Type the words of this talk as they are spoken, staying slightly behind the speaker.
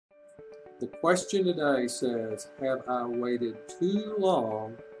The question today says, have I waited too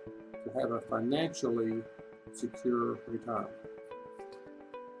long to have a financially secure retirement?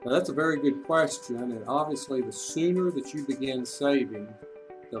 Now that's a very good question, and obviously the sooner that you begin saving,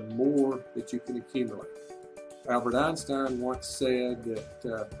 the more that you can accumulate. Albert Einstein once said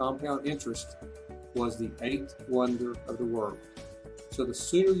that compound interest was the eighth wonder of the world. So the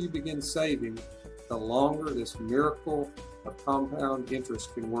sooner you begin saving, the longer this miracle of compound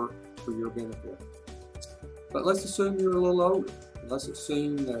interest can work for your benefit. But let's assume you're a little older. Let's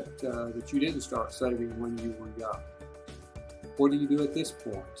assume that you didn't start saving when you were young. What do you do at this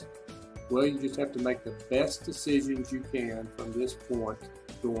point? Well, you just have to make the best decisions you can from this point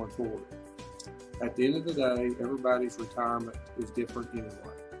going forward. At the end of the day, everybody's retirement is different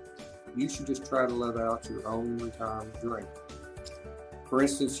anyway. You should just try to live out your own retirement dream. For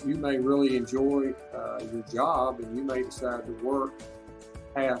instance, you may really enjoy your job and you may decide to work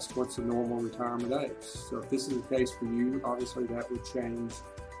past what's the normal retirement age. So if this is the case for you, obviously that would change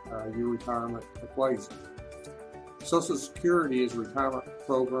your retirement equation. Social Security is a retirement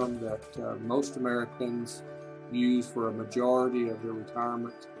program that most Americans use for a majority of their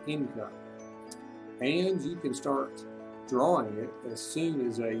retirement income. And you can start drawing it as soon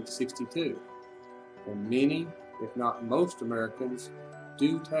as age 62. And many, if not most Americans,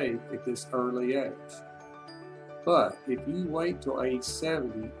 do take at this early age. But if you wait till age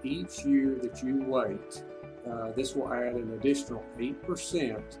 70, each year that you wait, this will add an additional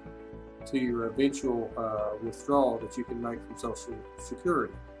 8% to your eventual withdrawal that you can make from Social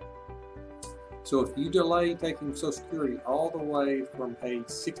Security. So if you delay taking Social Security all the way from age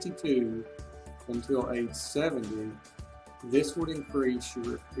 62 until age 70, this would increase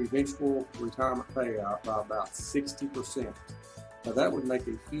your eventual retirement payout by about 60%. Now that would make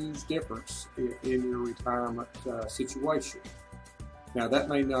a huge difference in your retirement situation. Now that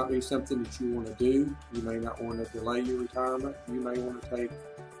may not be something that you want to do. You may not want to delay your retirement. You may want to take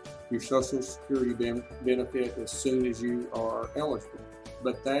your Social Security benefit as soon as you are eligible.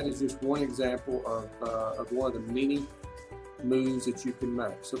 But that is just one example of one of the many moves that you can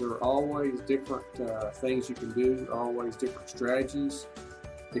make. So there are always different things you can do, always different strategies.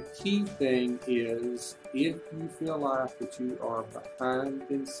 The key thing is, if you feel like that you are behind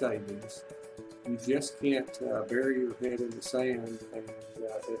in savings, you just can't bury your head in the sand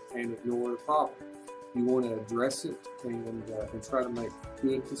and ignore the problem. You want to address it and try to make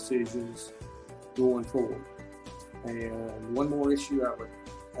good decisions going forward. And one more issue I would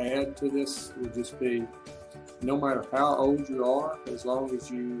add to this would just be, no matter how old you are, as long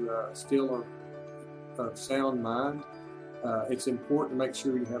as you still are of sound mind, it's important to make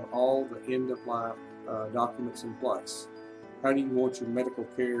sure you have all the end-of-life documents in place. How do you want your medical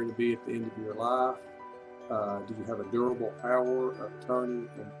care to be at the end of your life? Do you have a durable power of attorney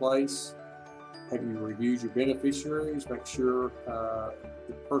in place? Have you reviewed your beneficiaries? Make sure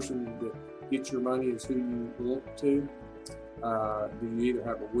the person that gets your money is who you want to. Do you either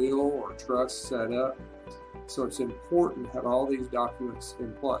have a will or a trust set up? So it's important to have all these documents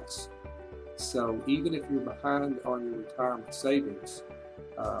in place. So even if you're behind on your retirement savings,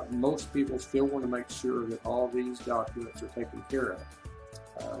 most people still want to make sure that all these documents are taken care of.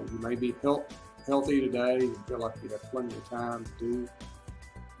 You may be healthy today and feel like you have plenty of time to do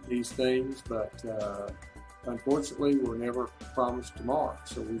these things, but unfortunately we're never promised tomorrow.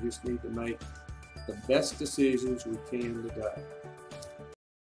 So we just need to make the best decisions we can today.